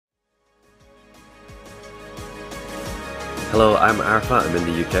Hello, I'm Arfa, I'm in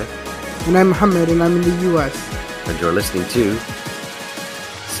the UK. And I'm Mohammed, and I'm in the US. And you're listening to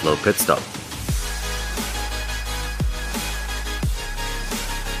Slow Pit Stop.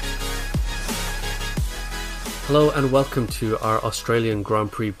 Hello and welcome to our Australian Grand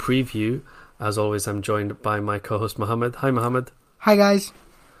Prix preview. As always, I'm joined by my co-host Mohammed. Hi Mohammed. Hi guys.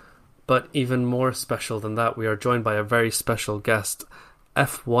 But even more special than that, we are joined by a very special guest,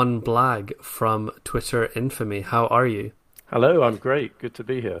 F1Blag from Twitter Infamy. How are you? Hello, I'm great. Good to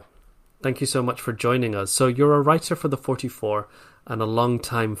be here. Thank you so much for joining us. So you're a writer for the 44 and a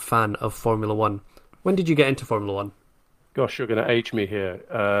long-time fan of Formula One. When did you get into Formula One? Gosh, you're going to age me here.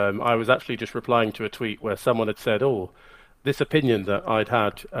 I was actually just replying to a tweet where someone had said, this opinion that I'd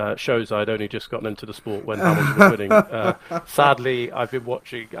had shows I'd only just gotten into the sport when Hamilton was winning. Sadly, I've been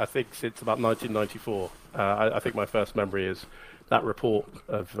watching, I think, since about 1994. I think my first memory is that report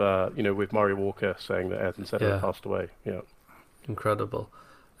of, with Murray Walker saying that Ayrton Senna had passed away. Yeah. Incredible.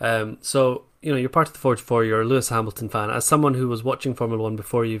 So, you're part of the 44, you're a Lewis Hamilton fan. As someone who was watching Formula One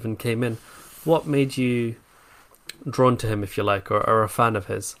before you even came in, what made you drawn to him, if you like, or a fan of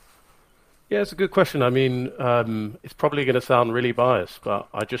his? Yeah, it's a good question. I mean, it's probably going to sound really biased, but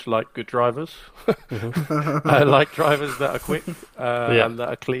I just like good drivers. I like drivers that are quick and that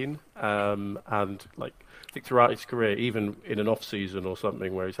are clean. And I think throughout his career, even in an off-season or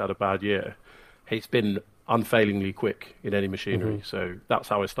something where he's had a bad year, he's been unfailingly quick in any machinery. Mm-hmm. So that's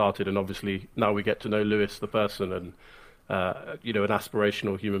how it started. And obviously now we get to know Lewis, the person, and, an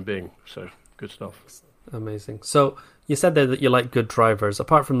aspirational human being. So good stuff. Amazing. So you said there that you like good drivers.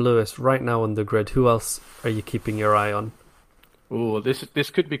 Apart from Lewis, right now on the grid, who else are you keeping your eye on? Oh, this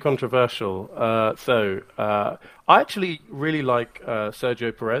could be controversial. I actually really like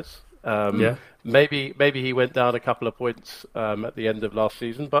Sergio Perez. Maybe he went down a couple of points at the end of last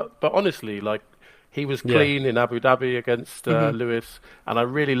season, but honestly, he was clean in Abu Dhabi against Lewis, and I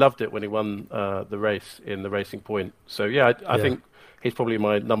really loved it when he won the race in the Racing Point. So I think he's probably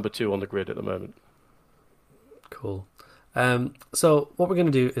my number 2 on the grid at the moment. Cool. So what we're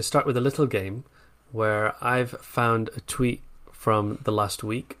going to do is start with a little game where I've found a tweet from the last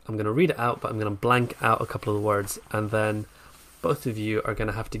week. I'm going to read it out, but I'm going to blank out a couple of the words, and then both of you are going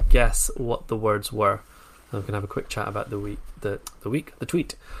to have to guess what the words were. And I'm going to have a quick chat about the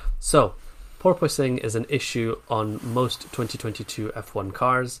tweet. So, porpoising is an issue on most 2022 F1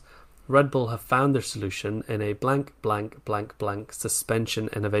 cars. Red Bull have found their solution in a blank, blank, blank, blank suspension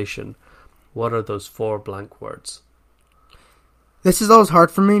innovation. What are those 4 blank words? This is always hard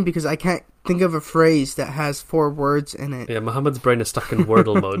for me because I can't think of a phrase that has 4 words in it. Yeah, Mohammed's brain is stuck in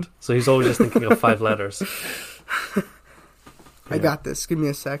Wordle mode, so he's always just thinking of 5 letters. I got this. Give me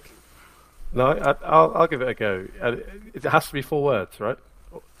a sec. No, I'll give it a go. It has to be 4 words, right?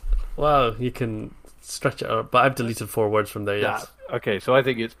 Well, you can stretch it out, but I've deleted 4 words from there, yes. Yeah. Okay, so I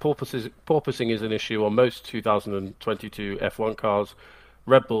think it's porpoising is an issue on most 2022 F1 cars.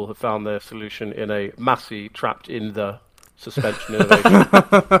 Red Bull have found their solution in a Massey trapped in the suspension innovation.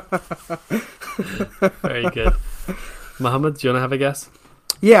 Very good. Mohammed, do you want to have a guess?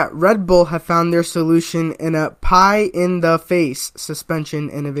 Yeah, Red Bull have found their solution in a pie in the face suspension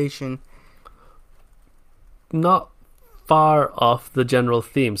innovation. Not far off the general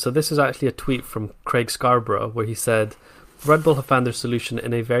theme. So this is actually a tweet from Craig Scarborough where he said, Red Bull have found their solution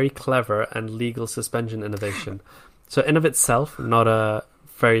in a very clever and legal suspension innovation. So in of itself, not a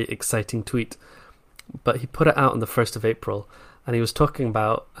very exciting tweet, but he put it out on the 1st of April, and he was talking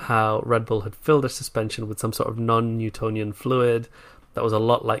about how Red Bull had filled their suspension with some sort of non-Newtonian fluid that was a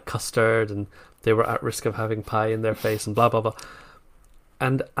lot like custard, and they were at risk of having pie in their face and blah, blah, blah.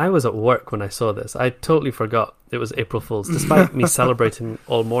 And I was at work when I saw this. I totally forgot it was April Fool's. Despite me celebrating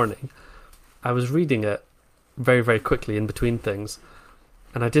all morning, I was reading it very, very quickly in between things,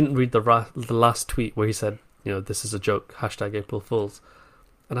 and I didn't read the last tweet where he said, this is a joke, #April Fools.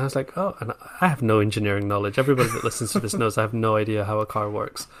 And I was like, and I have no engineering knowledge. Everybody that listens to this knows I have no idea how a car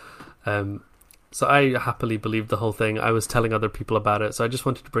works. So I happily believed the whole thing. I was telling other people about it. So I just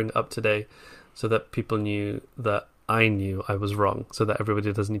wanted to bring it up today so that people knew that I knew I was wrong, so that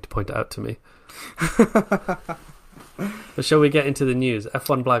everybody doesn't need to point it out to me. But shall we get into the news?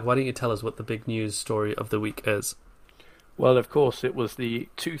 F1Blag, why don't you tell us what the big news story of the week is? Well, of course, it was the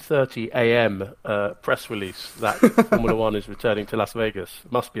 2:30 a.m. Press release that Formula One is returning to Las Vegas.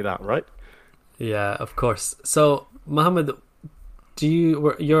 Must be that, right? Yeah, of course. So, Mohammed,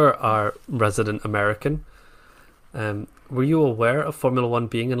 you're our resident American. Were you aware of Formula One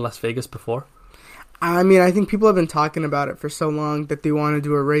being in Las Vegas before? I mean, I think people have been talking about it for so long that they want to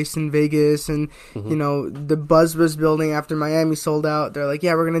do a race in Vegas, and the buzz was building after Miami sold out. They're like,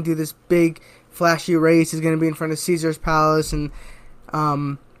 yeah, we're going to do this big flashy race is going to be in front of Caesar's Palace, and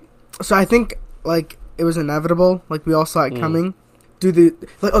um, so I think like it was inevitable. Like we all saw it coming. Do the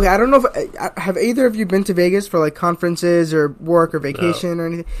like okay? I don't know if have either of you been to Vegas for like conferences or work or vacation or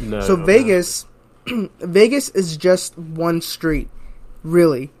anything. No. So Vegas, Vegas is just one street,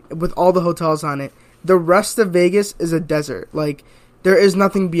 really, with all the hotels on it. The rest of Vegas is a desert. Like there is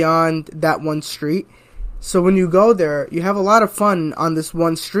nothing beyond that one street. So when you go there, you have a lot of fun on this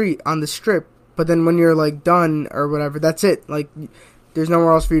one street on the strip. But then when you're like done or whatever, that's it. Like there's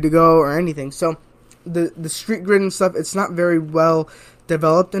nowhere else for you to go or anything. So the street grid and stuff, it's not very well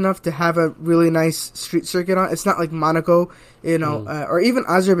developed enough to have a really nice street circuit on. It's not like Monaco, or even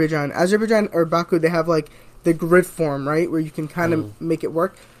Azerbaijan. Azerbaijan or Baku, they have like the grid form, right, where you can kind of make it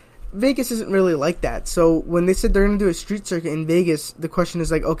work. Vegas isn't really like that. So when they said they're going to do a street circuit in Vegas, the question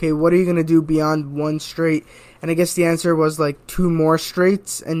is like, okay, what are you going to do beyond one straight? And I guess the answer was like two more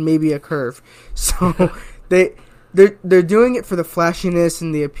straights and maybe a curve. So they're doing it for the flashiness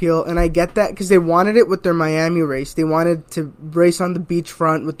and the appeal, and I get that because they wanted it with their Miami race. They wanted to race on the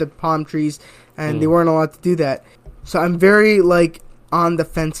beachfront with the palm trees, and they weren't allowed to do that. So I'm very like on the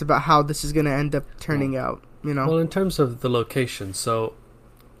fence about how this is going to end up turning out. Well, in terms of the location, so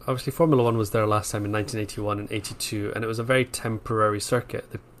obviously Formula One was there last time in 1981 and 82, and it was a very temporary circuit.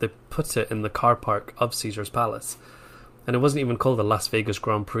 They put it in the car park of Caesar's Palace. And it wasn't even called the Las Vegas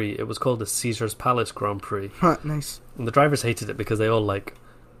Grand Prix. It was called the Caesar's Palace Grand Prix. Huh, nice. And the drivers hated it because they all like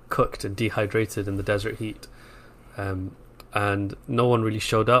cooked and dehydrated in the desert heat. And no one really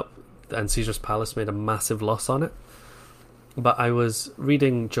showed up. And Caesar's Palace made a massive loss on it. But I was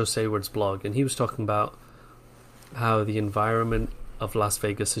reading Joe Sayward's blog, and he was talking about how the environment of Las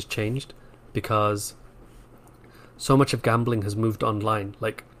Vegas has changed because so much of gambling has moved online.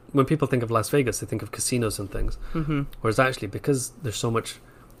 Like, when people think of Las Vegas, they think of casinos and things. Whereas actually, because there's so much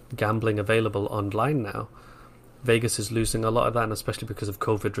gambling available online now, Vegas is losing a lot of that, and especially because of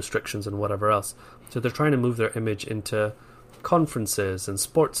COVID restrictions and whatever else. So they're trying to move their image into conferences and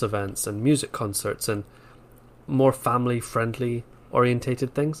sports events and music concerts and more family-friendly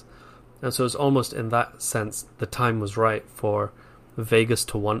orientated things. And so it's almost in that sense, the time was right for Vegas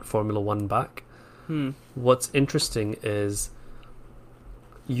to want Formula One back. What's interesting is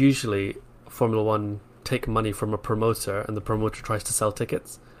usually Formula One take money from a promoter and the promoter tries to sell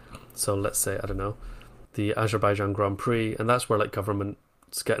tickets. So let's say, I don't know, the Azerbaijan Grand Prix, and that's where like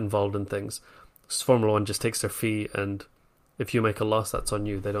governments get involved in things. So Formula One just takes their fee, and if you make a loss, that's on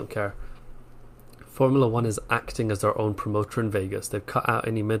you. They don't care. Formula One is acting as their own promoter in Vegas. They've cut out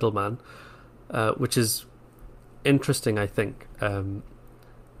any middleman, which is interesting, I think,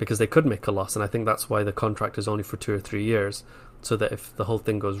 because they could make a loss, and I think that's why the contract is only for 2 or 3 years, so that if the whole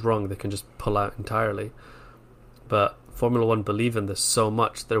thing goes wrong, they can just pull out entirely. But Formula One believe in this so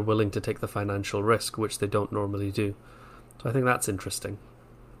much, they're willing to take the financial risk, which they don't normally do. So I think that's interesting.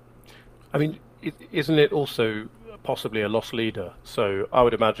 I mean, isn't it also possibly a loss leader? So I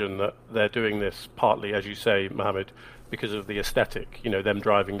would imagine that they're doing this partly, as you say, Mohammed, because of the aesthetic, them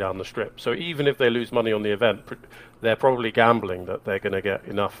driving down the strip. So even if they lose money on the event, they're probably gambling that they're going to get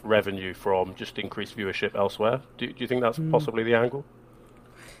enough revenue from just increased viewership elsewhere. Do you think that's possibly the angle?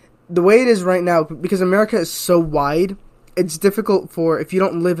 The way it is right now, because America is so wide, it's difficult if you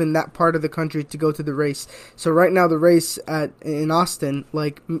don't live in that part of the country to go to the race. So right now the race in Austin,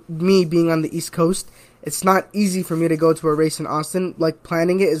 like me being on the East Coast, it's not easy for me to go to a race in Austin. Like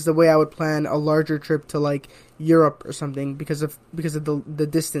planning it is the way I would plan a larger trip to like Europe or something because of the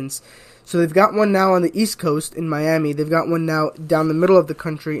distance. So they've got one now on the East Coast in Miami. They've got one now down the middle of the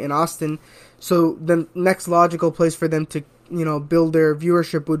country in Austin. So the next logical place for them to build their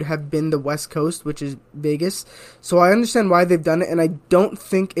viewership would have been the West Coast, which is Vegas. So I understand why they've done it, and I don't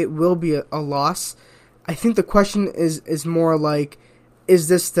think it will be a loss. I think the question is more like, is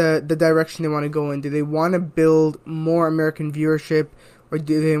this the direction they want to go in? Do they want to build more American viewership, or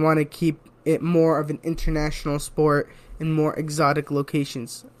do they want to keep it more of an international sport in more exotic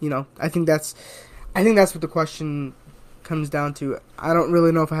locations? I think that's what the question comes down to. I don't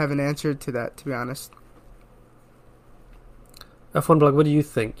really know if I have an answer to that, to be honest. F1Blag, what do you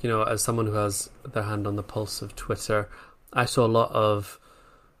think? As someone who has their hand on the pulse of Twitter, I saw a lot of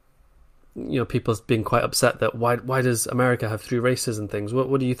people being quite upset that why does America have 3 races and things?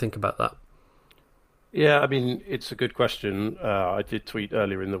 What do you think about that? Yeah, I mean, it's a good question. I did tweet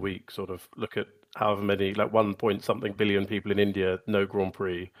earlier in the week, sort of look at however many, like 1 point something billion people in India, no Grand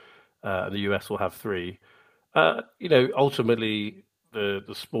Prix, and the US will have 3. Ultimately,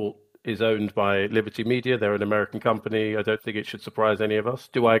 the sport is owned by Liberty Media. They're an American company. I don't think it should surprise any of us.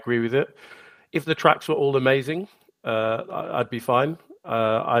 Do I agree with it? If the tracks were all amazing, I'd be fine.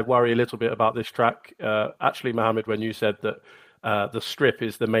 I worry a little bit about this track. Actually, Mohammed, when you said that the strip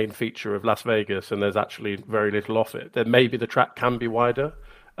is the main feature of Las Vegas and there's actually very little off it, then maybe the track can be wider.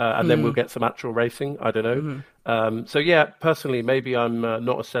 And then we'll get some actual racing. I don't know. So yeah, personally, maybe I'm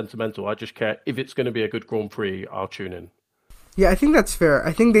not as sentimental. I just care if it's going to be a good Grand Prix, I'll tune in. Yeah, I think that's fair.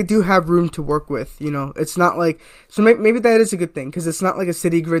 I think they do have room to work with. It's not like so. Maybe that is a good thing because it's not like a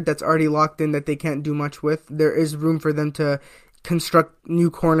city grid that's already locked in that they can't do much with. There is room for them to construct new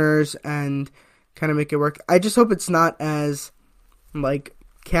corners and kind of make it work. I just hope it's not as like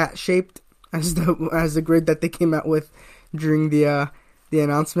cat shaped as the grid that they came out with during the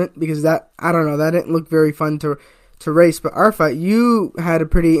announcement, because that, I don't know, that didn't look very fun to race. But Arfa, you had a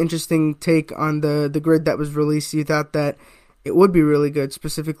pretty interesting take on the grid that was released. You thought that it would be really good,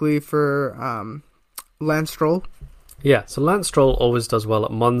 specifically for Lance Stroll. Yeah, so Lance Stroll always does well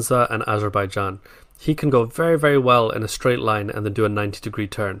at Monza and Azerbaijan. He can go very, very well in a straight line and then do a 90-degree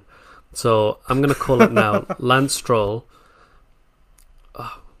turn. So I'm going to call it now. Lance Stroll.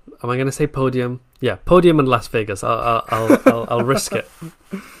 Am I going to say podium? Yeah, podium in Las Vegas. I'll risk it.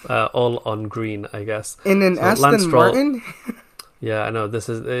 All on green, I guess. In an Aston Martin? Yeah, I know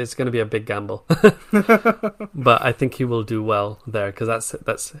it's going to be a big gamble, but I think he will do well there because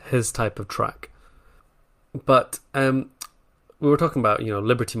that's his type of track. But we were talking about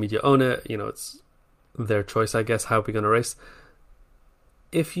Liberty Media own it. It's their choice, I guess. How are we going to race?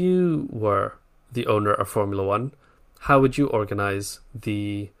 If you were the owner of Formula One, how would you organize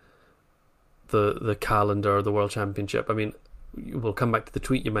the calendar or the World Championship? I mean, we'll come back to the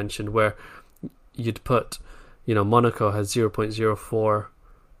tweet you mentioned where you'd put, Monaco has 0.04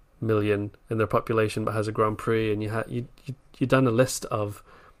 million in their population but has a Grand Prix, and you'd done a list of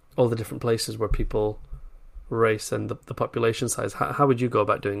all the different places where people race and the population size. How would you go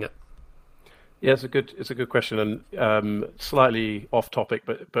about doing it? Yeah, it's a good question, and slightly off topic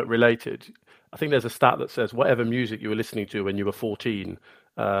but related. I think there's a stat that says whatever music you were listening to when you were 14,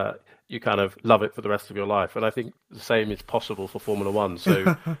 you kind of love it for the rest of your life. And I think the same is possible for Formula One.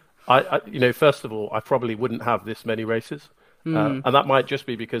 So, I first of all, I probably wouldn't have this many races. And that might just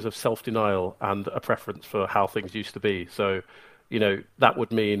be because of self-denial and a preference for how things used to be. So, that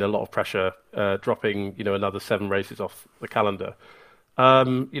would mean a lot of pressure, dropping, another 7 races off the calendar.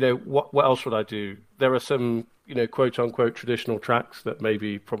 What else would I do? There are some, quote unquote traditional tracks that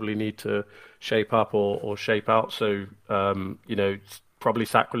maybe probably need to shape up or shape out. So, it's probably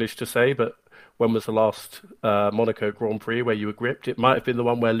sacrilege to say, but when was the last Monaco Grand Prix where you were gripped? It might have been the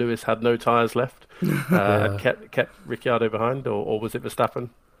one where Lewis had no tyres left and kept Ricciardo behind, or was it Verstappen?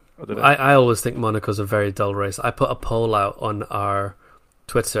 I don't know. I always think Monaco's a very dull race. I put a poll out on our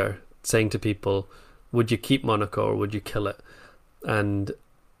Twitter saying to people, would you keep Monaco or would you kill it? And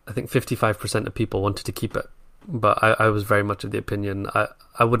I think 55% of people wanted to keep it. But I was very much of the opinion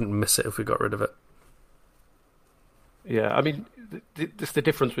I wouldn't miss it if we got rid of it. Yeah, I mean, it's the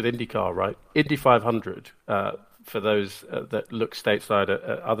difference with IndyCar, right? Indy 500, for those that look stateside at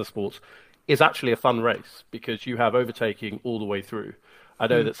other sports, is actually a fun race because you have overtaking all the way through. I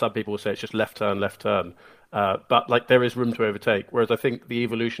know that some people will say it's just left turn, but there is room to overtake. Whereas I think the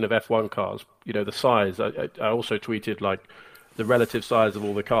evolution of F1 cars, the size, I also tweeted the relative size of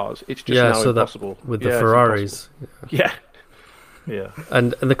all the cars. It's just now impossible. With the Ferraris. Yeah.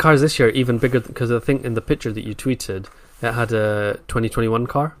 And the cars this year are even bigger because I think in the picture that you tweeted, it had a 2021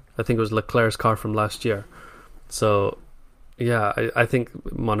 car. I think it was Leclerc's car from last year. So, yeah, I think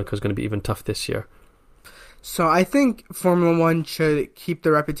Monaco's going to be even tough this year. So I think Formula One should keep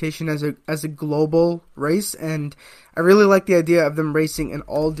their reputation as a global race, and I really like the idea of them racing in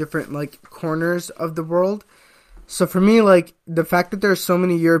all different corners of the world. So for me, the fact that there are so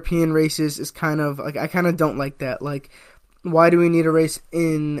many European races is kind of I kind of don't like that. Why do we need a race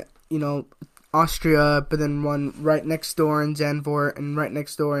in Austria, but then one right next door in Zandvoort and right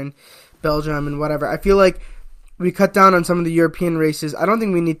next door in Belgium and whatever? I feel like we cut down on some of the European races. I don't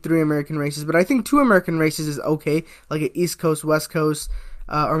think we need 3 American races, but I think 2 American races is okay, like an East Coast, West Coast,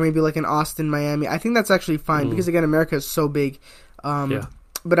 or maybe an Austin, Miami. I think that's actually fine because, again, America is so big.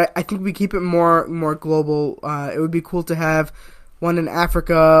 But I think we keep it more global. It would be cool to have one in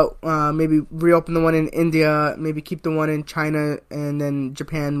Africa, maybe reopen the one in India, maybe keep the one in China, and then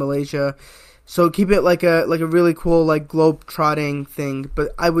Japan, Malaysia. So keep it like a really cool globe trotting thing.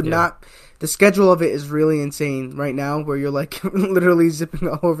 But I would not. The schedule of it is really insane right now, where you're literally zipping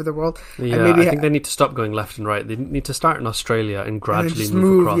all over the world. Yeah, and maybe I think they need to stop going left and right. They need to start in Australia and gradually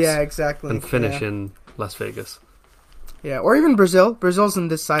move across. Yeah, exactly. And finish in Las Vegas. Yeah, or even Brazil. Brazil's on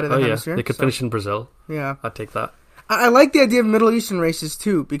this side of the hemisphere. They could finish in Brazil. Yeah. I'd take that. I like the idea of Middle Eastern races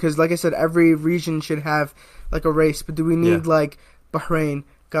too, because like I said, every region should have a race. But do we need Bahrain,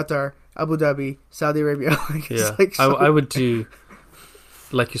 Qatar, Abu Dhabi, Saudi Arabia. Yeah, I would do,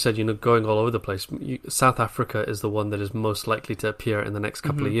 like you said, going all over the place. South Africa is the one that is most likely to appear in the next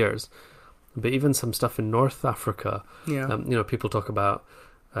couple of years. But even some stuff in North Africa, people talk about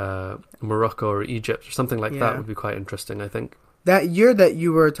Morocco or Egypt or something like that would be quite interesting, I think. That year that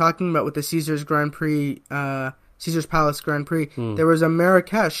you were talking about with the Caesars Grand Prix, Caesars Palace Grand Prix, there was a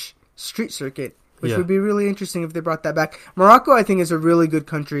Marrakesh street circuit, which would be really interesting if they brought that back. Morocco, I think, is a really good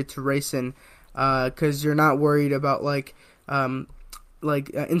country to race in, because you're not worried about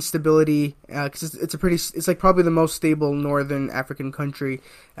instability, because it's like probably the most stable northern African country,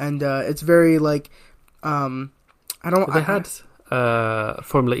 and it's very They had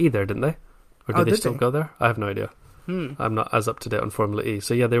Formula E there, didn't they? Or did they still go there? I have no idea. I'm not as up to date on Formula E.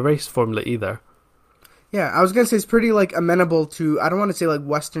 So yeah, they raced Formula E there. Yeah, I was gonna say it's pretty amenable to, I don't want to say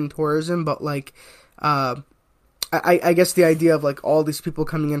Western tourism, but I guess the idea of all these people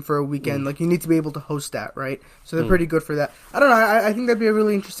coming in for a weekend, you need to be able to host that, right? So they're pretty good for that. I don't know. I think that'd be a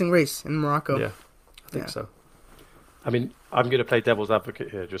really interesting race in Morocco. Yeah, I think so. I mean, I'm going to play devil's advocate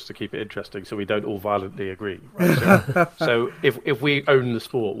here just to keep it interesting, so we don't all violently agree. Right? So if we own the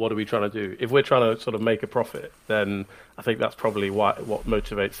sport, what are we trying to do? If we're trying to sort of make a profit, then I think that's probably what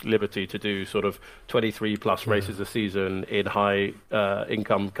motivates Liberty to do sort of 23 plus races a season in high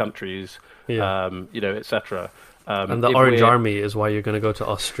income countries, etc. And the Orange Army is why you're going to go to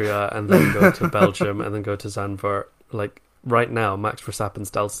Austria and then go to Belgium and then go to Zandvoort. Right now, Max Verstappen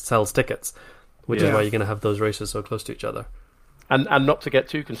sells tickets, which is why you're going to have those races so close to each other. And not to get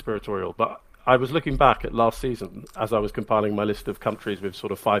too conspiratorial, but I was looking back at last season as I was compiling my list of countries with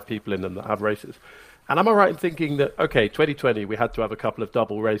sort of 5 people in them that have races. And am I right in thinking that, 2020, we had to have a couple of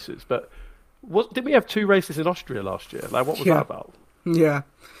double races, but didn't we have 2 races in Austria last year? What was that about? Yeah.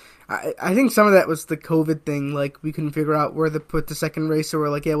 I think some of that was the COVID thing. We couldn't figure out where to put the second race, so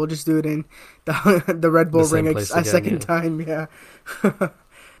we're we'll just do it in the Red Bull Ring a second time. Yeah.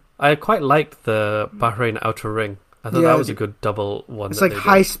 I quite liked the Bahrain Outer Ring. I thought that was a good double one. It's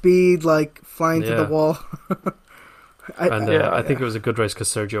high speed, flying to the wall. I think it was a good race because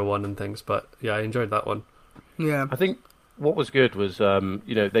Sergio won and things. But yeah, I enjoyed that one. Yeah, I think what was good was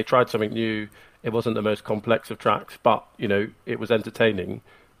they tried something new. It wasn't the most complex of tracks, but it was entertaining.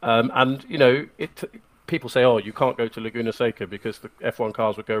 People say, "Oh, you can't go to Laguna Seca because the F1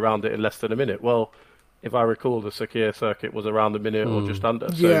 cars would go around it in less than a minute." Well, if I recall, the Sakhir circuit was around a minute or just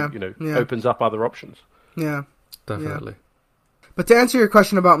under. So opens up other options. Yeah. Definitely. Yeah. But to answer your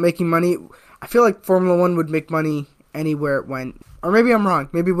question about making money, I feel like Formula One would make money anywhere it went. Or maybe I'm wrong.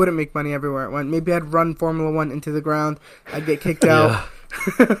 Maybe it wouldn't make money everywhere it went. Maybe I'd run Formula One into the ground. I'd get kicked out.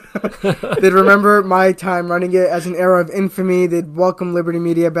 They'd remember my time running it as an era of infamy. They'd welcome Liberty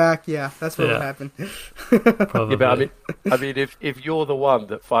Media back. Yeah, that's what would happen. Probably. Yeah, but I mean, if you're the one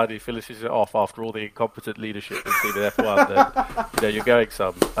that finally finishes it off after all the incompetent leadership we've seen in F1, then you're going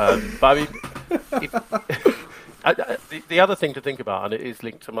some. But I mean, the other thing to think about, and it is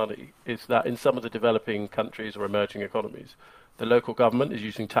linked to money, is that in some of the developing countries or emerging economies, the local government is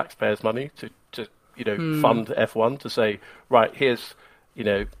using taxpayers' money to fund F1 to say, right, here's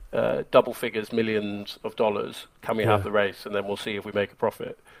double figures, millions of dollars. Can we have the race, and then we'll see if we make a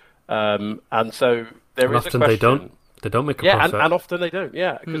profit. And so there is a question. They don't make a profit. And often they don't.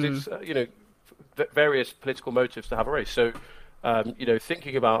 Yeah, because it's various political motives to have a race. So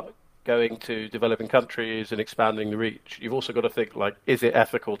thinking about going to developing countries and expanding the reach, you've also got to think is it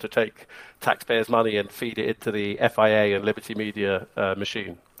ethical to take taxpayers' money and feed it into the FIA and Liberty Media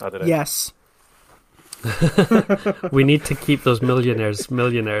machine? I don't know. Yes. We need to keep those millionaires.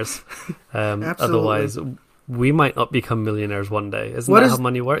 Otherwise, we might not become millionaires one day. Isn't that how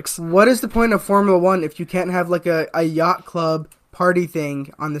money works? What is the point of Formula One if you can't have a yacht club party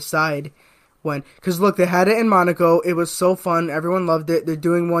thing on the side? Because look, they had it in Monaco. It was so fun. Everyone loved it. They're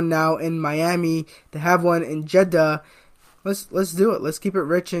doing one now in Miami. They have one in Jeddah. Let's do it. Let's keep it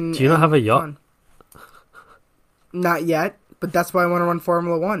rich and. Do you not have a yacht? Fun. Not yet, but that's why I want to run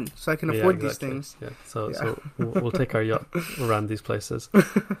Formula One so I can afford these things. Yeah. So we'll take our yacht around these places.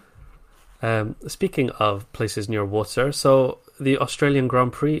 Speaking of places near water, so the Australian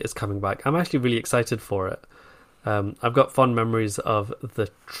Grand Prix is coming back. I'm actually really excited for it. I've got fond memories of the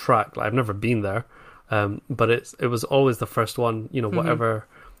track. I've never been there, but it was always the first one. Whatever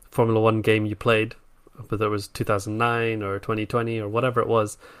Formula One game you played, whether it was 2009 or 2020 or whatever it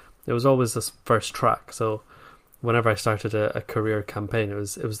was always this first track. So whenever I started a career campaign, it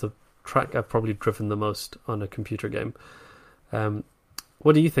was the track I've probably driven the most on a computer game.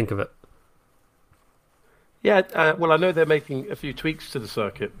 What do you think of it? Yeah, well, I know they're making a few tweaks to the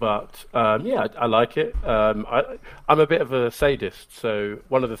circuit, but yeah, I like it. I'm a bit of a sadist, so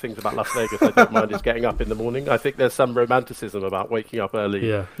one of the things about Las Vegas I don't mind is getting up in the morning. I think there's some romanticism about waking up early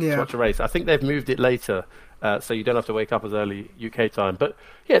Yeah. to watch a race. I think they've moved it later, so you don't have to wake up as early UK time. But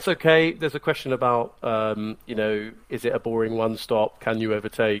yeah, it's okay. There's a question about, is it a boring one stop? Can you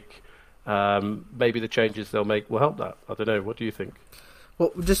overtake? Maybe the changes they'll make will help that. I don't know. What do you think?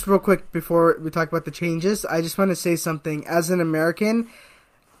 Well, just real quick before we talk about the changes, I just want to say something. As an American,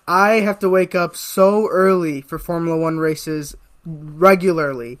 I have to wake up so early for Formula One races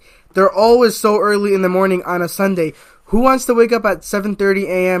regularly. They're always so early in the morning on a Sunday. Who wants to wake up at 7:30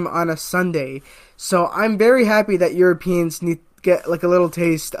 a.m. on a Sunday? So I'm very happy that Europeans get like a little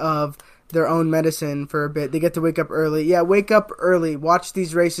taste of their own medicine for a bit. They get to wake up early. Yeah, wake up early. Watch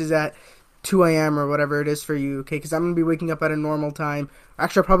these races at 2 a.m. or whatever it is for you, okay? Because I'm going to be waking up at a normal time.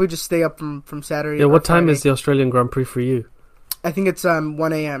 Actually, I'll probably just stay up from Saturday. Yeah, what time is the Australian Grand Prix for you? I think it's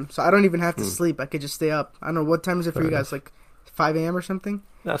 1 a.m. So I don't even have to sleep. I could just stay up. I don't know, what time is it for you guys? Like 5 a.m. or something?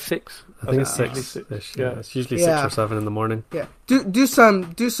 That's 6. I think it's 6. Yeah, it's usually 6 or 7 in the morning. Yeah, do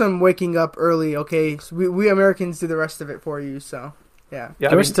some waking up early, okay? So we Americans do the rest of it for you, so yeah.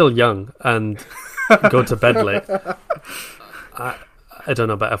 You're still young and go to bed late. I don't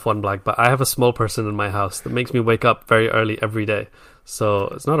know about F1Blag, but I have a small person in my house that makes me wake up very early every day. So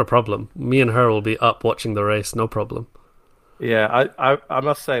it's not a problem. Me and her will be up watching the race, no problem. Yeah, I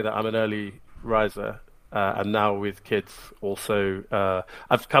must say that I'm an early riser. And now with kids also,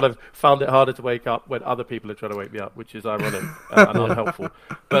 I've kind of found it harder to wake up when other people are trying to wake me up, which is ironic and unhelpful.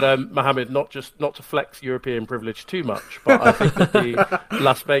 But Mohammed, not to flex European privilege too much, but I think that the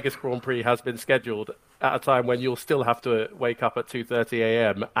Las Vegas Grand Prix has been scheduled at a time when you'll still have to wake up at 2:30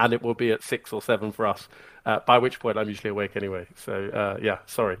 a.m. and it will be at 6 or 7 for us, by which point I'm usually awake anyway. So, yeah,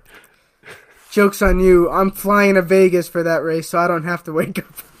 sorry. Joke's on you. I'm flying to Vegas for that race, so I don't have to wake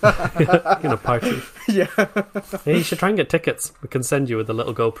up. You're going to party. Yeah. Hey, you should try and get tickets. We can send you with a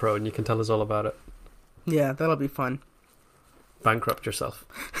little GoPro and you can tell us all about it. Yeah, that'll be fun. Bankrupt yourself.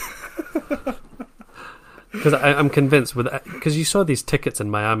 Because I'm convinced, because you saw these tickets in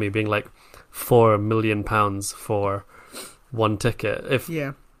Miami being like £4 million for one ticket. If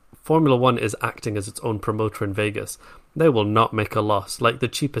Formula One is acting as its own promoter in Vegas, they will not make a loss. Like, the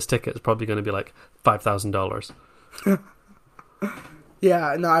cheapest ticket is probably going to be like $5,000.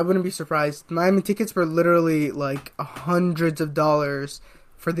 Yeah, no, I wouldn't be surprised. Miami tickets were literally like hundreds of dollars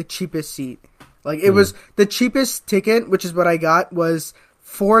for the cheapest seat. Like, it was the cheapest ticket, which is what I got, was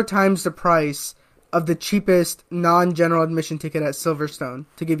 4 times the price of the cheapest non-general admission ticket at Silverstone,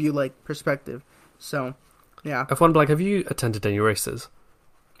 to give you like perspective. So, yeah. F1Blag, have you attended any races?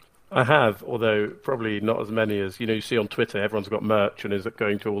 I have, although probably not as many as, you see on Twitter, everyone's got merch and is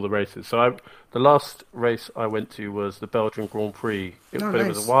going to all the races. So the last race I went to was the Belgian Grand Prix, It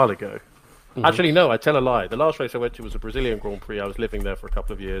was a while ago. Mm-hmm. Actually, no, I tell a lie. The last race I went to was a Brazilian Grand Prix. I was living there for a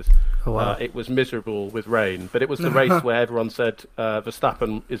couple of years. Oh, wow. It was miserable with rain, but it was the race where everyone said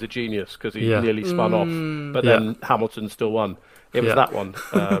Verstappen is a genius because he nearly spun off, but then Hamilton still won. It was that one.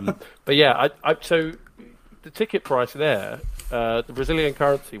 But yeah, so the ticket price there, the Brazilian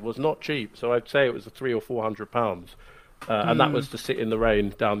currency was not cheap, so I'd say it was £300 or £400, and that was to sit in the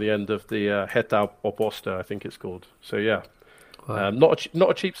rain down the end of the Reta Oposta, I think it's called. So yeah, wow. Not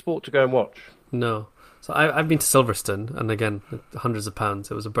a cheap sport to go and watch. No. So I've been to Silverstone, and again, hundreds of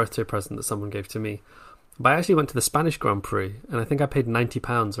pounds. It was a birthday present that someone gave to me. But I actually went to the Spanish Grand Prix, and I think I paid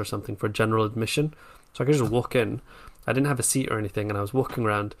 £90 or something for general admission, so I could just walk in. I didn't have a seat or anything, and I was walking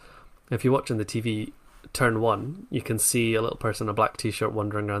around. If you watch on the TV, turn 1, you can see a little person in a black t-shirt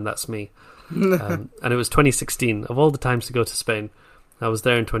wandering around. That's me. And it was 2016. Of all the times to go to Spain, I was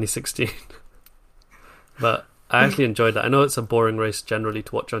there in 2016. But I actually enjoyed that. I know it's a boring race generally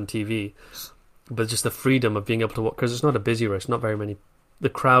to watch on TV, but just the freedom of being able to walk, because it's not a busy race, not very many. The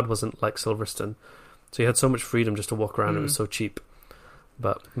crowd wasn't like Silverstone, so you had so much freedom just to walk around. It was so cheap.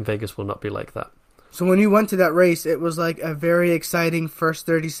 But Vegas will not be like that. So when you went to that race, it was like a very exciting first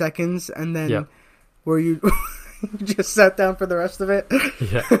 30 seconds, and then where you just sat down for the rest of it.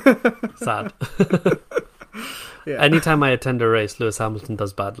 Yeah, sad. Anytime I attend a race, Lewis Hamilton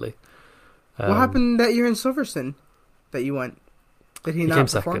does badly. What happened that year in Silverstone that you went? Did he not came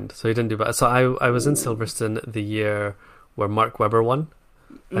perform? second, so he didn't do bad. So I was in Silverstone the year where Mark Webber won,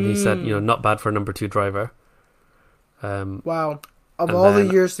 and he said, not bad for a number 2 driver. Wow. Of all the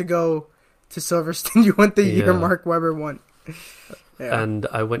years to go to Silverstone, you went the year Mark Webber won. And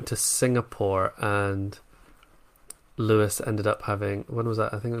I went to Singapore, and Lewis ended up having, when was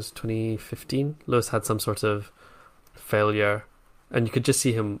that? I think it was 2015. Lewis had some sort of failure and you could just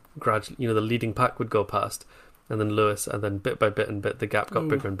see him gradually, you know, the leading pack would go past, and then Lewis, and then bit by bit and bit, the gap got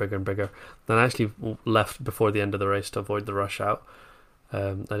bigger and bigger and bigger. Then I actually left before the end of the race to avoid the rush out.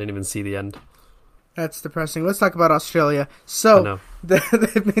 I didn't even see the end. That's depressing. Let's talk about Australia. So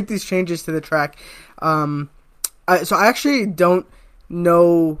they've made these changes to the track. So I actually don't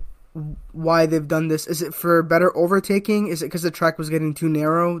know why they've done this. Is it for better overtaking? Is it because the track was getting too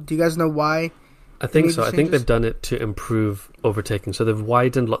narrow? Do you guys know why? I think so. I think they've done it to improve overtaking. So they've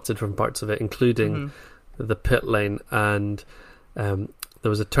widened lots of different parts of it, including the pit lane. And there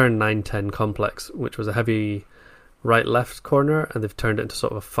was a turn 9-10 complex, which was a heavy right-left corner, and they've turned it into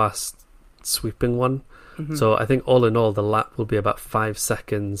sort of a fast sweeping one. So I think all in all, the lap will be about 5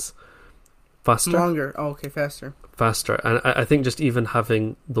 seconds faster. Longer. Oh, okay, faster. And I think just even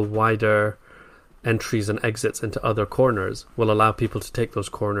having the wider entries and exits into other corners will allow people to take those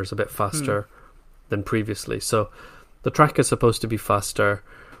corners a bit faster than previously. So the track is supposed to be faster.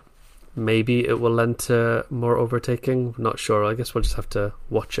 Maybe it will lend to more overtaking. Not sure. I guess we'll just have to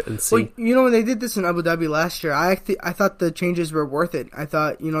watch it and see. Well, you know, when they did this in Abu Dhabi last year, I thought the changes were worth it. I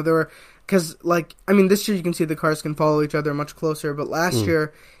thought, you know, there were... Because, like, I mean, this year you can see the cars can follow each other much closer. But last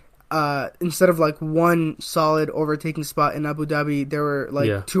year, instead of, like, one solid overtaking spot in Abu Dhabi, there were,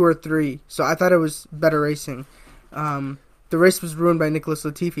 like, 2 or 3. So I thought it was better racing. The race was ruined by Nicholas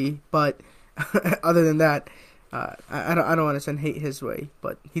Latifi. But other than that... I don't want to send hate his way,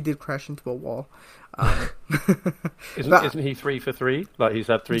 but he did crash into a wall. Isn't he 3 for 3? Like, he's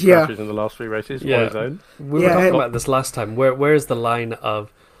had 3 crashes in the last 3 races on his own. We were talking about this last time. Where is the line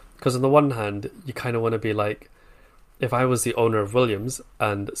of... Because on the one hand, you kind of want to be like, if I was the owner of Williams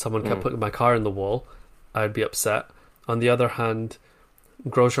and someone kept putting my car in the wall, I'd be upset. On the other hand,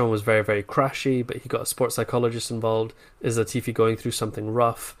 Grosjean was very, very crashy, but he got a sports psychologist involved. Is Latifi going through something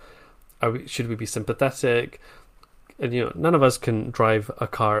rough? Should we be sympathetic? And, you know, none of us can drive a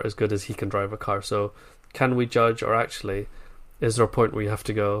car as good as he can drive a car. So can we judge, or actually, is there a point where you have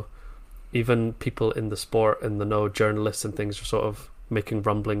to go, even people in the sport, in the know, journalists and things are sort of making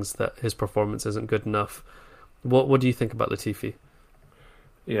rumblings that his performance isn't good enough. What do you think about Latifi?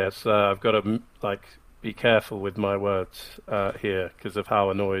 Yes, I've got to be careful with my words here because of how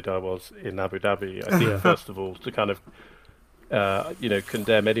annoyed I was in Abu Dhabi. I think first of all to kind of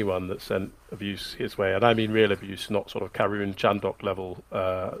condemn anyone that sent abuse his way, and I mean real abuse, not sort of Karun Chandok level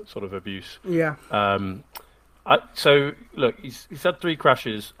sort of abuse. Yeah. So look, he's had 3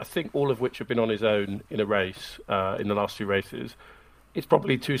 crashes, I think all of which have been on his own in a race in the last 2 races. It's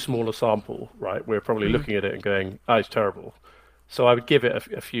probably too small a sample, right? We're probably looking at it and going, it's terrible. So I would give it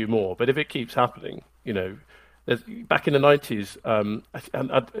a few more. But if it keeps happening, you know, back in the 90s,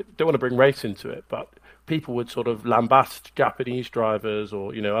 and I don't want to bring race into it, but people would sort of lambast Japanese drivers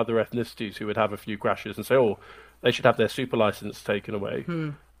or, you know, other ethnicities who would have a few crashes and say, they should have their super license taken away.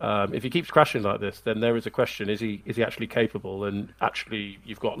 If he keeps crashing like this, then there is a question, is he actually capable? And actually,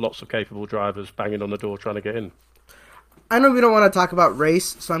 you've got lots of capable drivers banging on the door trying to get in. I know we don't want to talk about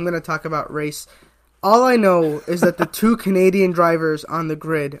race, so I'm going to talk about race. All I know is that the 2 Canadian drivers on the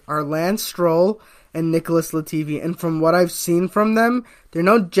grid are Lance Stroll and Nicholas Latifi. And from what I've seen from them, they're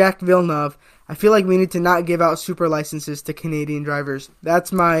no Jack Villeneuve. I feel like we need to not give out super licenses to Canadian drivers.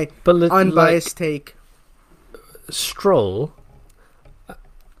 That's my unbiased take. Stroll,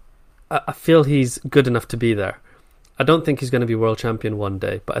 I feel he's good enough to be there. I don't think he's going to be world champion one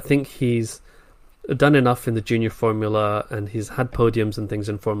day, but I think he's done enough in the junior formula and he's had podiums and things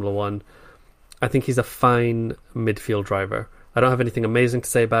in Formula 1. I think he's a fine midfield driver. I don't have anything amazing to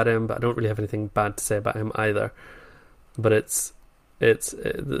say about him, but I don't really have anything bad to say about him either. But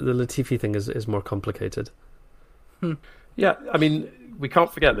the Latifi thing is more complicated. Yeah, I mean, we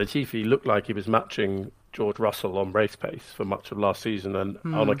can't forget Latifi looked like he was matching George Russell on race pace for much of last season, and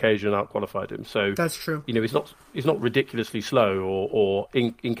on occasion outqualified him. So that's true. You know, he's not ridiculously slow or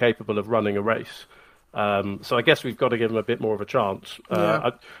incapable of running a race. So I guess we've got to give him a bit more of a chance.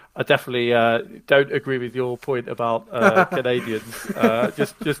 I definitely don't agree with your point about Canadians.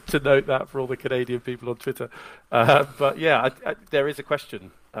 Just to note that for all the Canadian people on Twitter. But yeah, there is a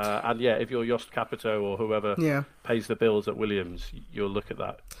question. And yeah, if you're Jost Capito or whoever pays the bills at Williams, you'll look at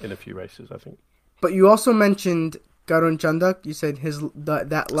that in a few races, I think. But you also mentioned Karun Chandok. You said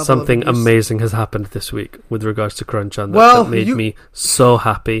that level. Something amazing has happened this week with regards to Karun Chandok that made me so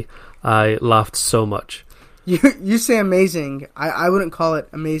happy. I laughed so much. You say amazing. I wouldn't call it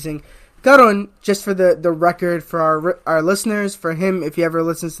amazing. Karun, just for the record, for our listeners, for him, if he ever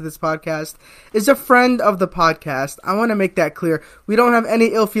listens to this podcast, is a friend of the podcast. I want to make that clear. We don't have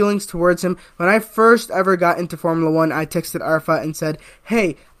any ill feelings towards him. When I first ever got into Formula 1, I texted Arfa and said,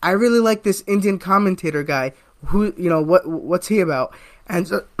 hey, I really like this Indian commentator guy. who, what's he about? And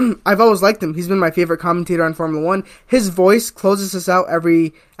so, I've always liked him. He's been my favorite commentator on Formula One. His voice closes us out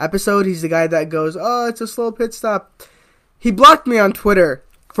every episode. He's the guy that goes, "Oh, it's a slow pit stop." He blocked me on Twitter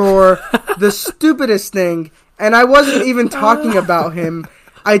for the stupidest thing, and I wasn't even talking about him.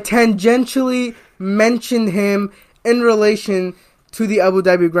 I tangentially mentioned him in relation to the Abu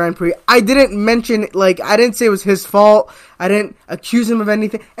Dhabi Grand Prix. I didn't mention, I didn't say it was his fault. I didn't accuse him of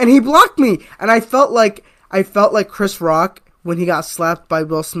anything, and he blocked me. And I felt like Chris Rock when he got slapped by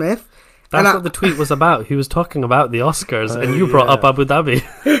Will Smith. That's what the tweet was about. He was talking about the Oscars, and you brought up Abu Dhabi.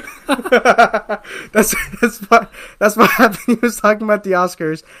 that's what happened. He was talking about the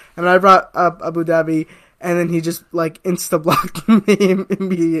Oscars, and I brought up Abu Dhabi, and then he just insta-blocked me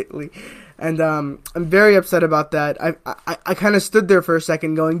immediately. And I'm very upset about that. I kind of stood there for a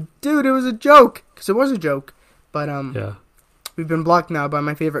second going, dude, it was a joke. Because it was a joke. But we've been blocked now by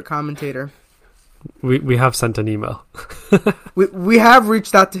my favorite commentator. We have sent an email. we have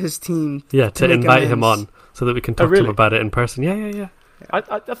reached out to his team. Yeah, to invite him on so that we can talk to him about it in person. Yeah. I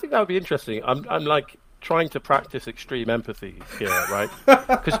think that would be interesting. I'm trying to practice extreme empathy here, right?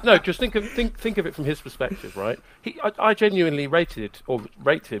 Because just think of it from his perspective, right? I genuinely rate him,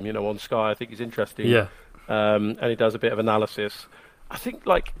 on Sky. I think he's interesting. Yeah. And he does a bit of analysis. I think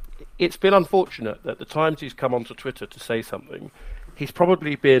it's been unfortunate that the times he's come onto Twitter to say something, he's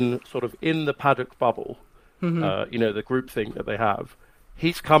probably been sort of in the paddock bubble, the group thing that they have.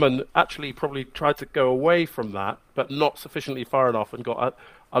 He's come and actually probably tried to go away from that, but not sufficiently far enough, and got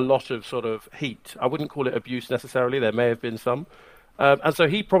a lot of sort of heat. I wouldn't call it abuse necessarily. There may have been some. And so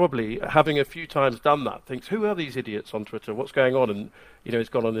he probably, having a few times done that, thinks, who are these idiots on Twitter? What's going on? And, he's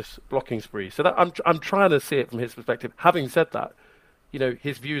gone on this blocking spree. So that I'm trying to see it from his perspective. Having said that,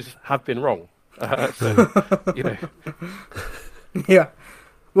 his views have been wrong. Yeah.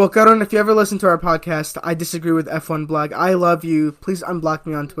 Well, Karun, if you ever listen to our podcast, I disagree with F1Blag. I love you. Please unblock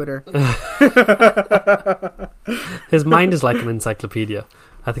me on Twitter. His mind is like an encyclopedia.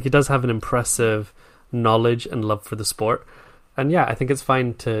 I think he does have an impressive knowledge and love for the sport. And yeah, I think it's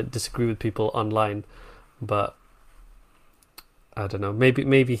fine to disagree with people online, but I don't know.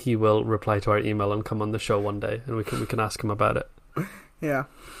 Maybe he will reply to our email and come on the show one day, and we can ask him about it. Yeah.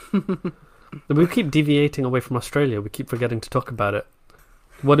 We keep deviating away from Australia. We keep forgetting to talk about it.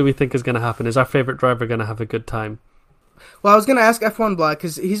 What do we think is going to happen? Is our favourite driver going to have a good time? Well, I was going to ask F1Blag,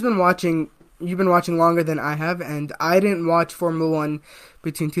 because you've been watching longer than I have, and I didn't watch Formula One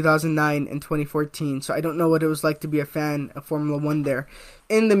between 2009 and 2014, so I don't know what it was like to be a fan of Formula One there.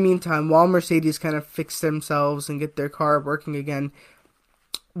 In the meantime, while Mercedes kind of fix themselves and get their car working again,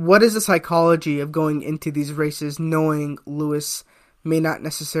 what is the psychology of going into these races knowing Lewis may not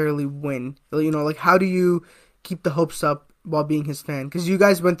necessarily win? How do you keep the hopes up while being his fan? Because you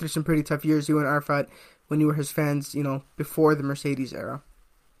guys went through some pretty tough years, you and Arfat, when you were his fans, before the Mercedes era.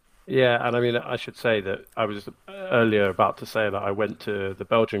 Yeah, and I mean, I should say that I was earlier about to say that I went to the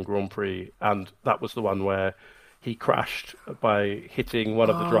Belgian Grand Prix, and that was the one where he crashed by hitting one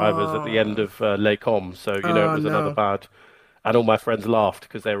of the drivers at the end of Les Combes. So, it was another bad... And all my friends laughed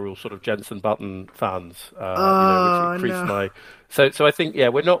because they were all sort of Jenson Button fans, which increased my... So I think,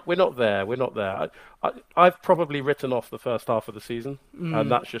 we're not there. We're not there. I've probably written off the first half of the season,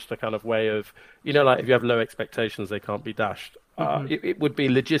 and that's just a kind of way of, if you have low expectations, they can't be dashed. It would be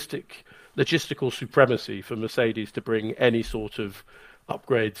logistical supremacy for Mercedes to bring any sort of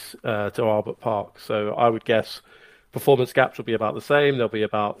upgrades to Albert Park. So I would guess performance gaps will be about the same. They'll be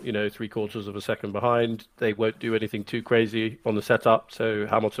about 3/4 of a second behind. They won't do anything too crazy on the setup. So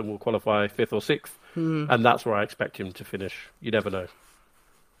Hamilton will qualify 5th or 6th, and that's where I expect him to finish. You never know.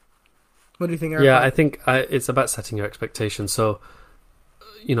 What do you think, Eric? Yeah, I think it's about setting your expectations. So,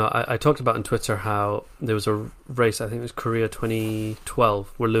 I talked about on Twitter how there was a race, I think it was Korea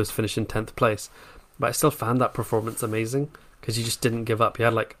 2012, where Lewis finished in 10th place. But I still found that performance amazing because he just didn't give up. He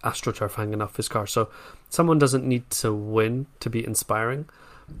had AstroTurf hanging off his car. So someone doesn't need to win to be inspiring.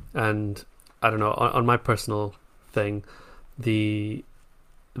 And I don't know, on my personal thing, the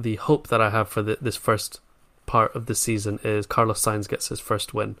hope that I have for this first part of the season is Carlos Sainz gets his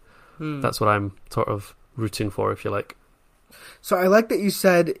first win. That's what I'm sort of rooting for, if you like. So I like that you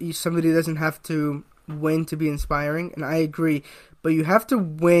said somebody doesn't have to win to be inspiring, and I agree. But you have to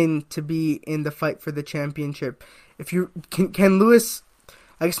win to be in the fight for the championship. If you can Lewis,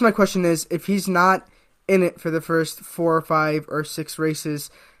 I guess my question is, if he's not in it for the first 4 or 5 or 6 races,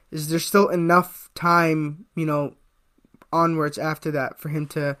 is there still enough time, onwards after that for him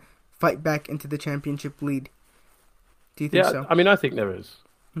to fight back into the championship lead? Do you think so? I mean, I think there is.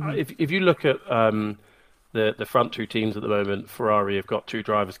 If you look at the front 2 teams at the moment, Ferrari have got 2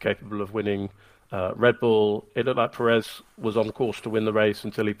 drivers capable of winning Red Bull, it looked like Perez was on course to win the race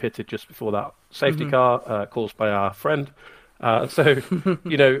until he pitted just before that safety car caused by our friend. So,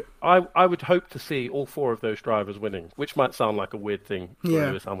 I would hope to see all four of those drivers winning, which might sound like a weird thing for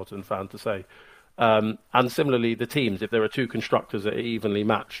a Lewis Hamilton fan to say. And similarly, the teams, if there are two constructors that are evenly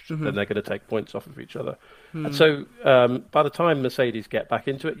matched, then they're going to take points off of each other. And so by the time Mercedes get back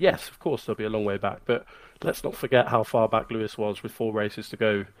into it, yes, of course, they'll be a long way back. But let's not forget how far back Lewis was with 4 races to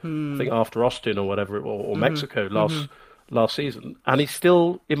go, I think after Austin or whatever, or Mexico last season. And he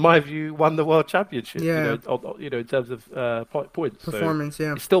still, in my view, won the world championship, in terms of points. Performance,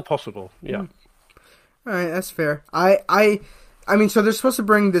 so it's still possible, All right, that's fair. I mean, so they're supposed to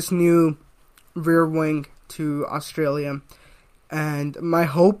bring this new rear wing to Australia, and my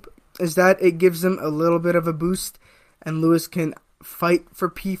hope is that it gives them a little bit of a boost and Lewis can fight for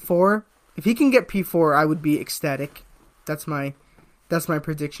P4. If he can get P4, I would be ecstatic. That's my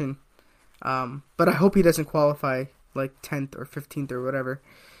prediction. But I hope he doesn't qualify like 10th or 15th or whatever.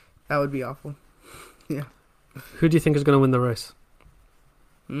 That would be awful. Yeah. Who do you think is going to win the race?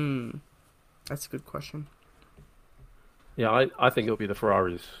 That's a good question. Yeah, I think it'll be the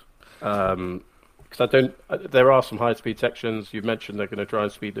Ferraris. Because there are some high-speed sections. You've mentioned they're going to try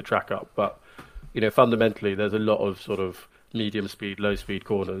and speed the track up, but fundamentally there's a lot of sort of medium-speed, low-speed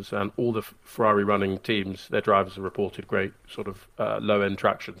corners, and all the Ferrari running teams, their drivers have reported great sort of low-end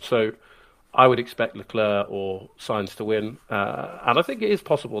traction. So I would expect Leclerc or Sainz to win, and I think it is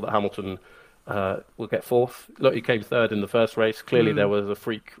possible that Hamilton will get 4th. Look, he came 3rd in the first race. Clearly, there was a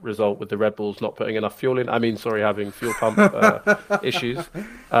freak result with the Red Bulls not putting enough fuel in. Having fuel pump issues.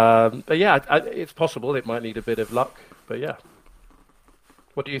 But yeah, it's possible. It might need a bit of luck. But yeah.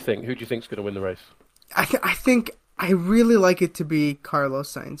 What do you think? Who do you think is going to win the race? I think I really like it to be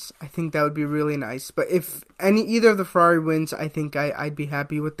Carlos Sainz. I think that would be really nice. But if either of the Ferrari wins, I think I'd be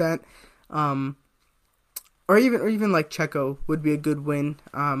happy with that. Or even like Checo would be a good win.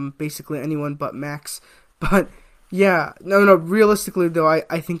 Basically anyone but Max. But yeah, no. Realistically though,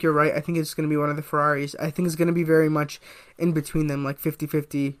 I think you're right. I think it's going to be one of the Ferraris. I think it's going to be very much in between them, like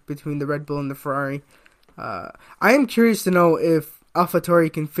 50-50 between the Red Bull and the Ferrari. I am curious to know if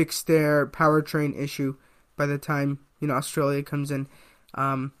AlphaTauri can fix their powertrain issue by the time Australia comes in,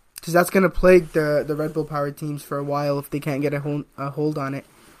 because that's going to plague the Red Bull powered teams for a while if they can't get a hold on it.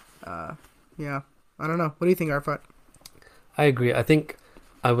 Yeah. I don't know. What do you think, Arfat? I agree. I think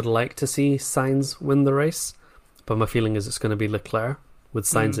I would like to see Sainz win the race, but my feeling is it's going to be Leclerc with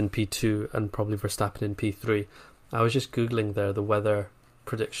Sainz in P2 and probably Verstappen in P3. I was just Googling the weather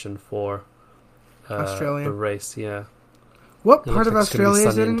prediction for Australia. The race, yeah. What part of Australia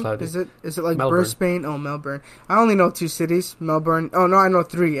is it in? Is it like Melbourne. Brisbane? Oh, Melbourne. I only know 2 cities. Melbourne. Oh, no, I know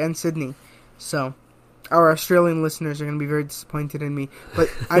 3, and Sydney. So our Australian listeners are going to be very disappointed in me.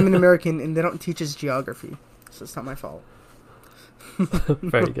 But I'm an American, and they don't teach us geography, so it's not my fault.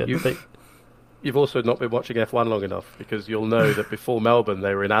 Very good. You've also not been watching F1 long enough, because you'll know that before Melbourne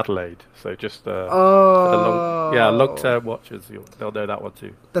they were in Adelaide. So just long-term watchers, they'll know that one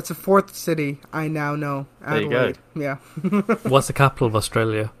too. That's a 4th city I now know. Adelaide. There you go. Yeah. What's the capital of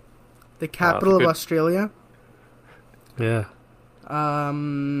Australia? The capital of Australia? Yeah.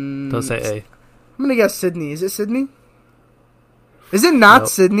 Don't say A. I'm gonna guess Sydney. Is it Sydney? Is it not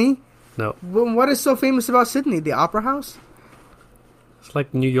Sydney? No. Well, what is so famous about Sydney? The Opera House? It's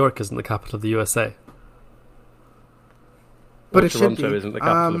like New York isn't the capital of the USA. But or it Toronto should be. Isn't the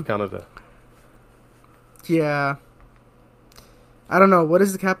capital of Canada. Yeah. I don't know. What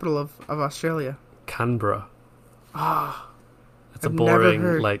is the capital of Australia? Canberra. Ah. It's a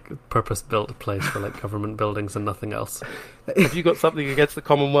boring, like, purpose-built place for, like, government buildings and nothing else. Have you got something against the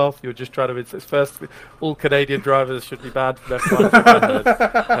Commonwealth? You're just trying to... It's first, all Canadian drivers should be banned from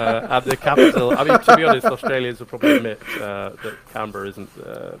F1. And the capital... I mean, to be honest, Australians will probably admit that Canberra isn't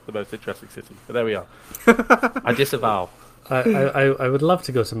the most interesting city. But there we are. I disavow. I would love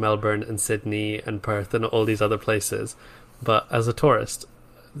to go to Melbourne and Sydney and Perth and all these other places. But as a tourist,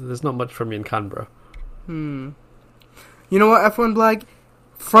 there's not much for me in Canberra. You know what, F1Blag?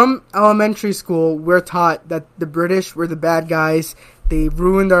 From elementary school, we're taught that the British were the bad guys. They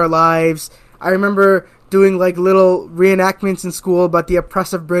ruined our lives. I remember doing like little reenactments in school about the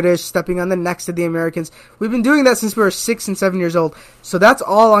oppressive British stepping on the necks of the Americans. We've been doing that since we were 6 and 7 years old. So that's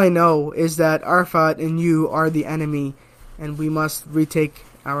all I know, is that Arfat and you are the enemy, and we must retake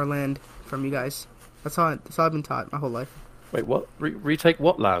our land from you guys. That's all I've been taught my whole life. Wait, what? Retake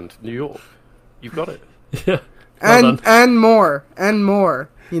what land? New York. You've got it. Yeah. And more,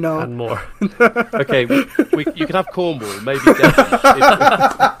 you know. And more. Okay, you can have Cornwall, maybe Devon.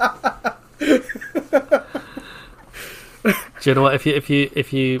 Do you know what? If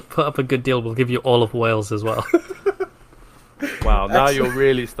you put up a good deal, we'll give you all of Wales as well. Wow, now you're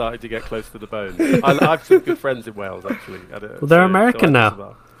really starting to get close to the bone. I have some good friends in Wales, actually. Well, they're American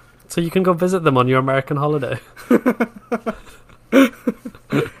now, so you can go visit them on your American holiday.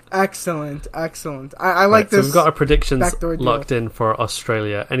 Excellent. I like this. So we've got our predictions locked in for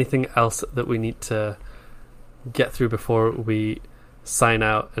Australia. Anything else that we need to get through before we sign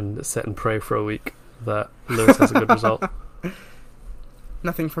out and sit and pray for a week that Lewis has a good result?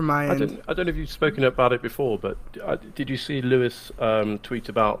 Nothing from my end. I don't know if you've spoken about it before, but did you see Lewis tweet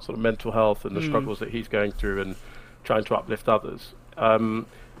about sort of mental health and the struggles that he's going through and trying to uplift others?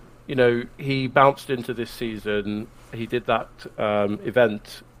 He bounced into this season. He did that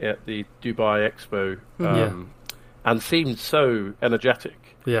event at the Dubai Expo and seemed so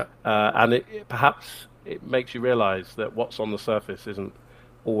energetic. Yeah. And perhaps it makes you realise that what's on the surface isn't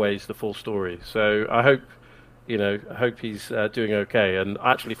always the full story. So I hope he's doing okay. And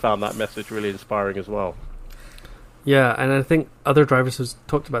I actually found that message really inspiring as well. Yeah, and I think other drivers have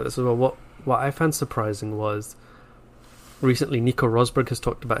talked about this as well. What I found surprising was recently Nico Rosberg has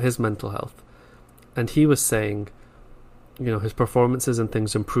talked about his mental health. And he was saying, his performances and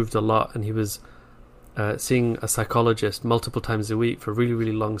things improved a lot, and he was seeing a psychologist multiple times a week for really,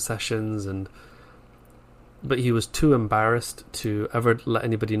 really long sessions, but he was too embarrassed to ever let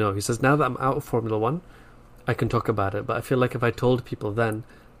anybody know. He says, now that I'm out of Formula One, I can talk about it, but I feel like if I told people then,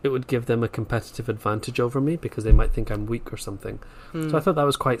 it would give them a competitive advantage over me because they might think I'm weak or something. So I thought that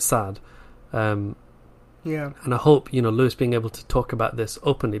was quite sad. Yeah. And I hope, Lewis being able to talk about this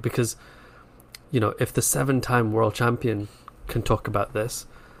openly, because, if the 7-time world champion can talk about this,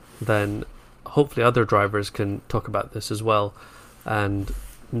 then hopefully other drivers can talk about this as well and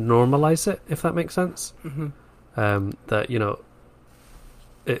normalize it, if that makes sense. That,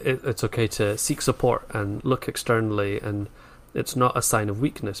 it's okay to seek support and look externally, and it's not a sign of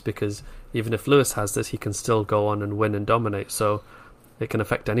weakness, because even if Lewis has this, he can still go on and win and dominate, so it can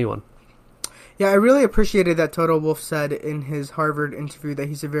affect anyone. Yeah, I really appreciated that Toto Wolff said in his Harvard interview that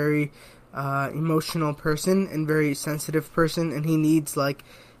he's a very emotional person and very sensitive person, and he needs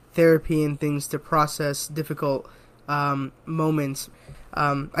therapy and things to process difficult moments.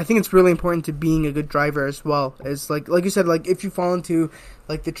 I think it's really important to being a good driver as well. As like you said, if you fall into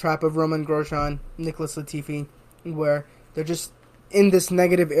the trap of Romain Grosjean, Nicholas Latifi, where they're just in this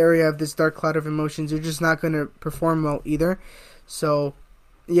negative area of this dark cloud of emotions, you're just not going to perform well either. So,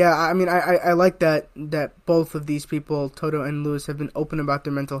 yeah, I mean, I like that both of these people, Toto and Lewis, have been open about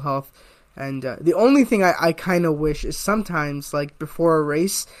their mental health. And the only thing I kind of wish is sometimes, before a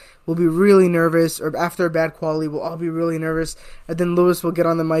race, we'll be really nervous, or after a bad quali, we'll all be really nervous, and then Lewis will get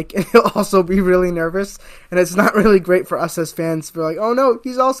on the mic and he'll also be really nervous, and it's not really great for us as fans. We're like, oh no,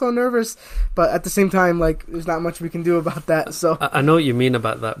 he's also nervous, but at the same time, there's not much we can do about that. So I know what you mean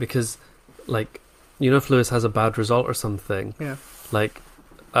about that, because, if Lewis has a bad result or something, yeah,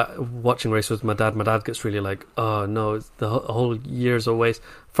 watching races with my dad gets really oh no, the whole year's a waste.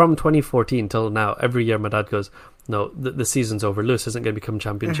 From 2014 till now, every year my dad goes, no, the season's over. Lewis isn't going to become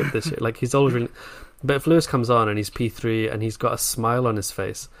championship this year. He's always really... But if Lewis comes on and he's P3 and he's got a smile on his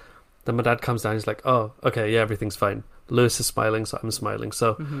face, then my dad comes down, he's like, oh, okay, yeah, everything's fine. Lewis is smiling, so I'm smiling.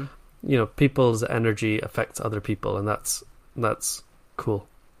 So, people's energy affects other people, and that's cool.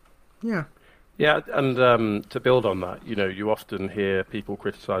 Yeah. Yeah, and to build on that, you often hear people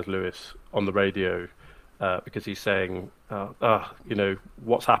criticise Lewis on the radio because he's saying,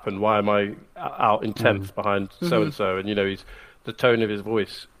 what's happened? Why am I out in 10th behind so-and-so? And, the tone of his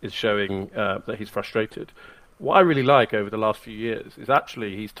voice is showing that he's frustrated. What I really like over the last few years is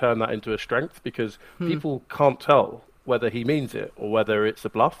actually he's turned that into a strength, because people can't tell whether he means it or whether it's a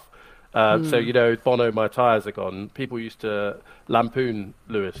bluff. So, Bono, my tyres are gone. People used to lampoon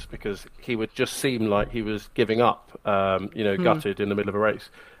Lewis because he would just seem like he was giving up, gutted in the middle of a race.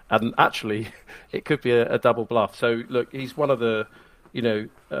 And actually, it could be a double bluff. So, look, he's one of the,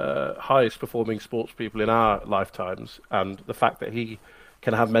 highest performing sports people in our lifetimes. And the fact that he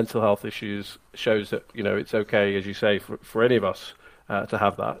can have mental health issues shows that, it's okay, as you say, for any of us to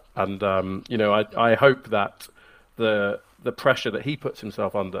have that. And, I hope that the pressure that he puts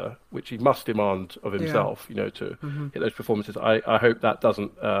himself under, which he must demand of himself, to hit those performances, I hope that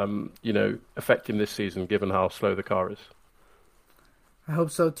doesn't, affect him this season, given how slow the car is. I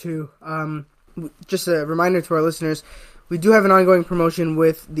hope so too. Just a reminder to our listeners, we do have an ongoing promotion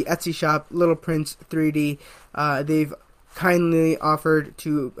with the Etsy shop, Little Prince 3D. They've kindly offered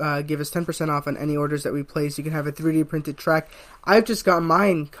to give us 10% off on any orders that we place. You can have a 3D printed track. I've just got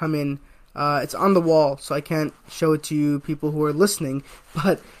mine come in. It's on the wall, so I can't show it to you people who are listening,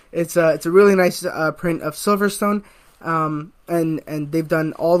 but it's a really nice print of Silverstone. And they've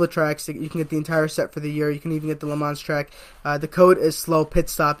done all the tracks. You can get the entire set for the year. You can even get the Le Mans track. The code is slow pit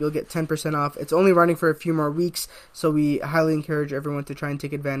stop. You'll get 10% off. It's only running for a few more weeks, so we highly encourage everyone to try and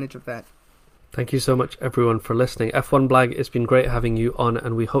take advantage of that. Thank you so much, everyone, for listening. F1Blag, it's been great having you on,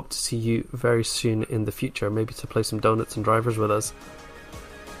 and we hope to see you very soon in the future, maybe to play some donuts and drivers with us.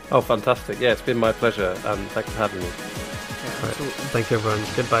 Oh, fantastic. Yeah, it's been my pleasure, and thanks for having me. Yeah, right. Thank you, everyone.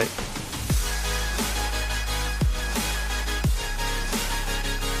 Goodbye.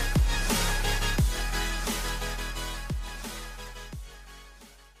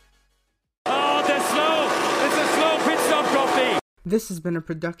 This has been a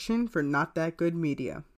production for Not That Good Media.